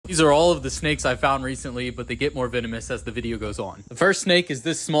These are all of the snakes I found recently, but they get more venomous as the video goes on. The first snake is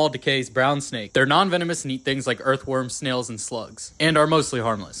this small Decay's brown snake. They're non-venomous and eat things like earthworms, snails, and slugs, and are mostly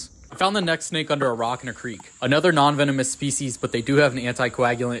harmless. I found the next snake under a rock in a creek. Another non-venomous species, but they do have an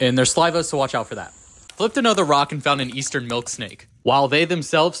anticoagulant in their saliva, so watch out for that. Flipped another rock and found an eastern milk snake. While they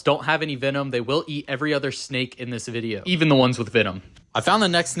themselves don't have any venom, they will eat every other snake in this video, even the ones with venom. I found the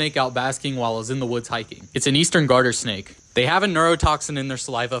next snake out basking while I was in the woods hiking. It's an eastern garter snake. They have a neurotoxin in their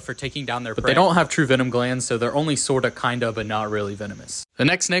saliva for taking down their prey, but they don't have true venom glands, so they're only sorta, kinda, but not really venomous. The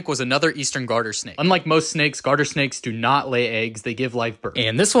next snake was another eastern garter snake. Unlike most snakes, garter snakes do not lay eggs, they give live birth.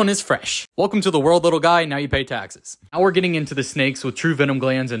 And this one is fresh. Welcome to the world, little guy, now you pay taxes. Now we're getting into the snakes with true venom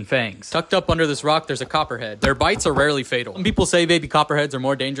glands and fangs. Tucked up under this rock, there's a copperhead. Their bites are rarely fatal. Some people say baby copperheads are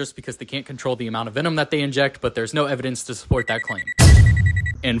more dangerous because they can't control the amount of venom that they inject, but there's no evidence to support that claim.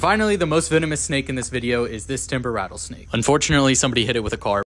 And finally, the most venomous snake in this video is this timber rattlesnake. Unfortunately, somebody hit it with a car.